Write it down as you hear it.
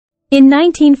In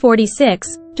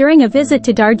 1946, during a visit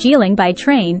to Darjeeling by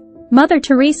train, Mother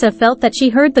Teresa felt that she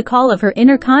heard the call of her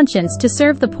inner conscience to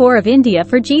serve the poor of India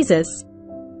for Jesus.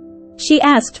 She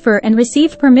asked for and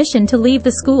received permission to leave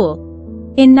the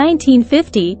school. In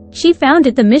 1950, she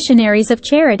founded the Missionaries of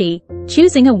Charity,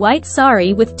 choosing a white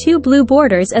sari with 2 blue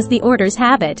borders as the order's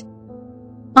habit.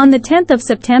 On the 10th of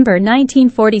September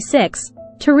 1946,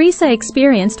 Teresa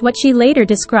experienced what she later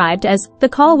described as the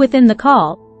call within the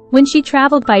call, when she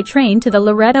traveled by train to the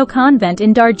Loreto convent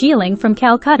in Darjeeling from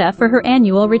Calcutta for her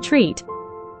annual retreat.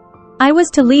 I was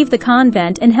to leave the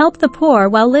convent and help the poor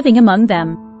while living among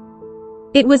them.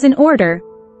 It was an order.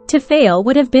 To fail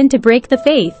would have been to break the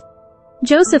faith.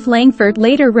 Joseph Langford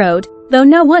later wrote, though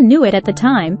no one knew it at the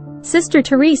time, Sister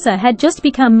Teresa had just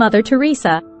become Mother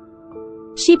Teresa.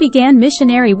 She began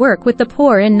missionary work with the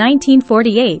poor in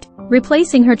 1948,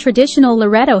 replacing her traditional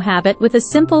Loreto habit with a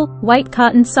simple, white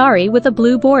cotton sari with a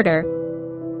blue border.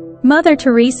 Mother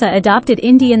Teresa adopted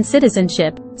Indian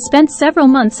citizenship, spent several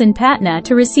months in Patna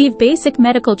to receive basic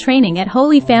medical training at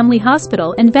Holy Family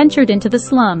Hospital and ventured into the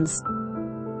slums.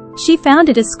 She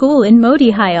founded a school in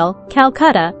Motijhil,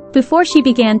 Calcutta, before she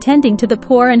began tending to the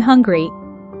poor and hungry.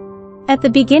 At the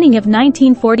beginning of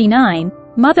 1949,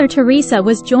 Mother Teresa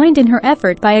was joined in her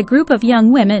effort by a group of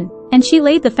young women, and she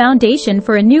laid the foundation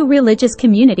for a new religious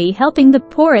community helping the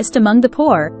poorest among the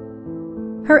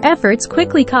poor. Her efforts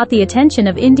quickly caught the attention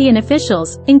of Indian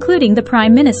officials, including the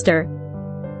Prime Minister.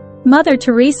 Mother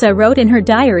Teresa wrote in her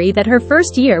diary that her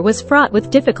first year was fraught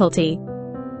with difficulty.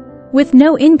 With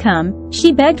no income,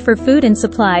 she begged for food and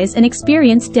supplies and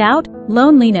experienced doubt,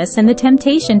 loneliness and the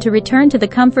temptation to return to the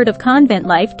comfort of convent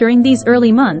life during these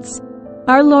early months.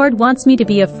 Our Lord wants me to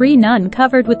be a free nun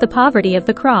covered with the poverty of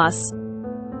the cross.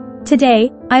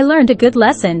 Today, I learned a good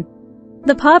lesson.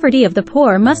 The poverty of the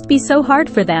poor must be so hard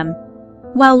for them.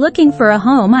 While looking for a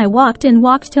home, I walked and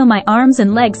walked till my arms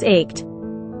and legs ached.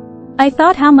 I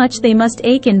thought how much they must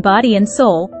ache in body and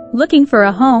soul, looking for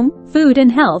a home, food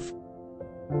and health.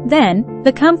 Then,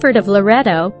 the comfort of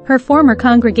Loreto, her former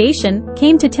congregation,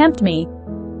 came to tempt me.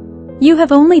 You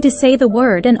have only to say the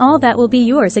word and all that will be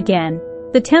yours again,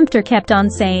 the tempter kept on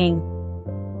saying.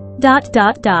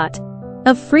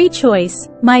 Of free choice,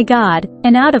 my God,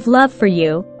 and out of love for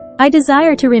you, I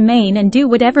desire to remain and do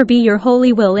whatever be your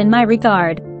holy will in my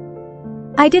regard.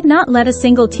 I did not let a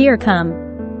single tear come.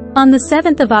 On the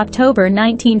 7th of October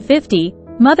 1950,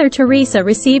 Mother Teresa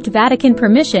received Vatican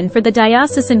permission for the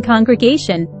diocesan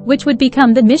congregation, which would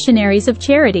become the Missionaries of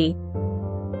Charity.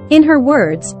 In her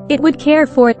words, it would care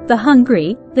for the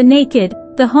hungry, the naked,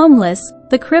 the homeless,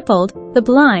 the crippled, the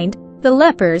blind, the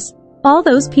lepers, all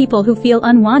those people who feel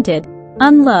unwanted,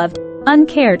 unloved,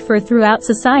 uncared for throughout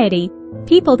society,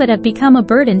 people that have become a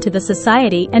burden to the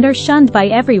society and are shunned by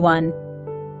everyone.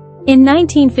 In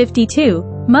 1952,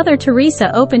 Mother Teresa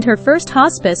opened her first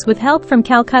hospice with help from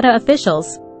Calcutta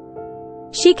officials.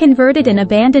 She converted an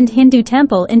abandoned Hindu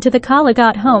temple into the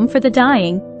Calcutta home for the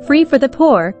dying, free for the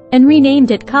poor, and renamed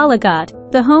it Calcutta,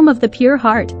 the home of the pure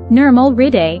heart, Nirmal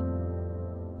Hriday.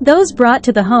 Those brought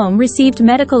to the home received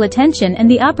medical attention and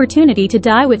the opportunity to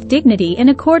die with dignity in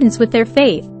accordance with their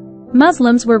faith.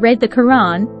 Muslims were read the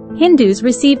Quran, Hindus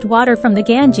received water from the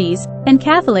Ganges, and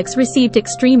Catholics received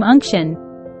extreme unction.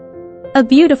 A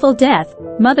beautiful death,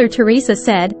 Mother Teresa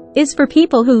said, is for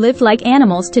people who lived like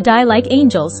animals to die like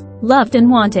angels, loved and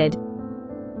wanted.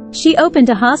 She opened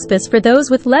a hospice for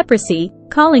those with leprosy,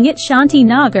 calling it Shanti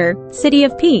Nagar, City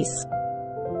of Peace.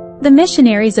 The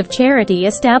Missionaries of Charity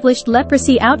established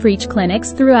leprosy outreach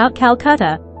clinics throughout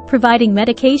Calcutta, providing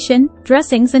medication,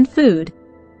 dressings and food.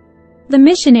 The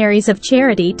Missionaries of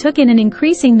Charity took in an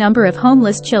increasing number of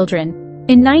homeless children.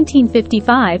 In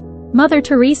 1955, Mother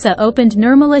Teresa opened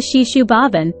Nirmala Shishu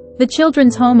Bhavan, the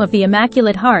Children's Home of the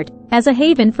Immaculate Heart, as a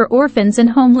haven for orphans and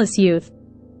homeless youth.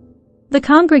 The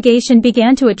congregation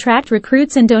began to attract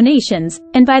recruits and donations,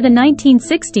 and by the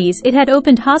 1960s it had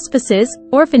opened hospices,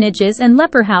 orphanages and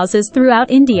leper houses throughout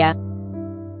India.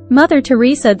 Mother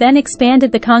Teresa then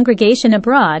expanded the congregation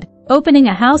abroad, opening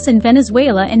a house in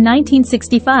Venezuela in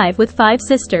 1965 with 5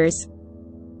 sisters.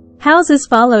 Houses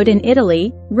followed in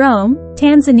Italy, Rome,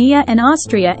 Tanzania and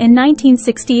Austria in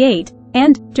 1968,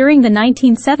 and, during the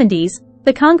 1970s,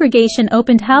 the congregation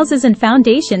opened houses and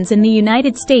foundations in the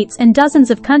United States and dozens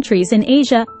of countries in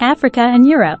Asia, Africa and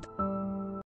Europe.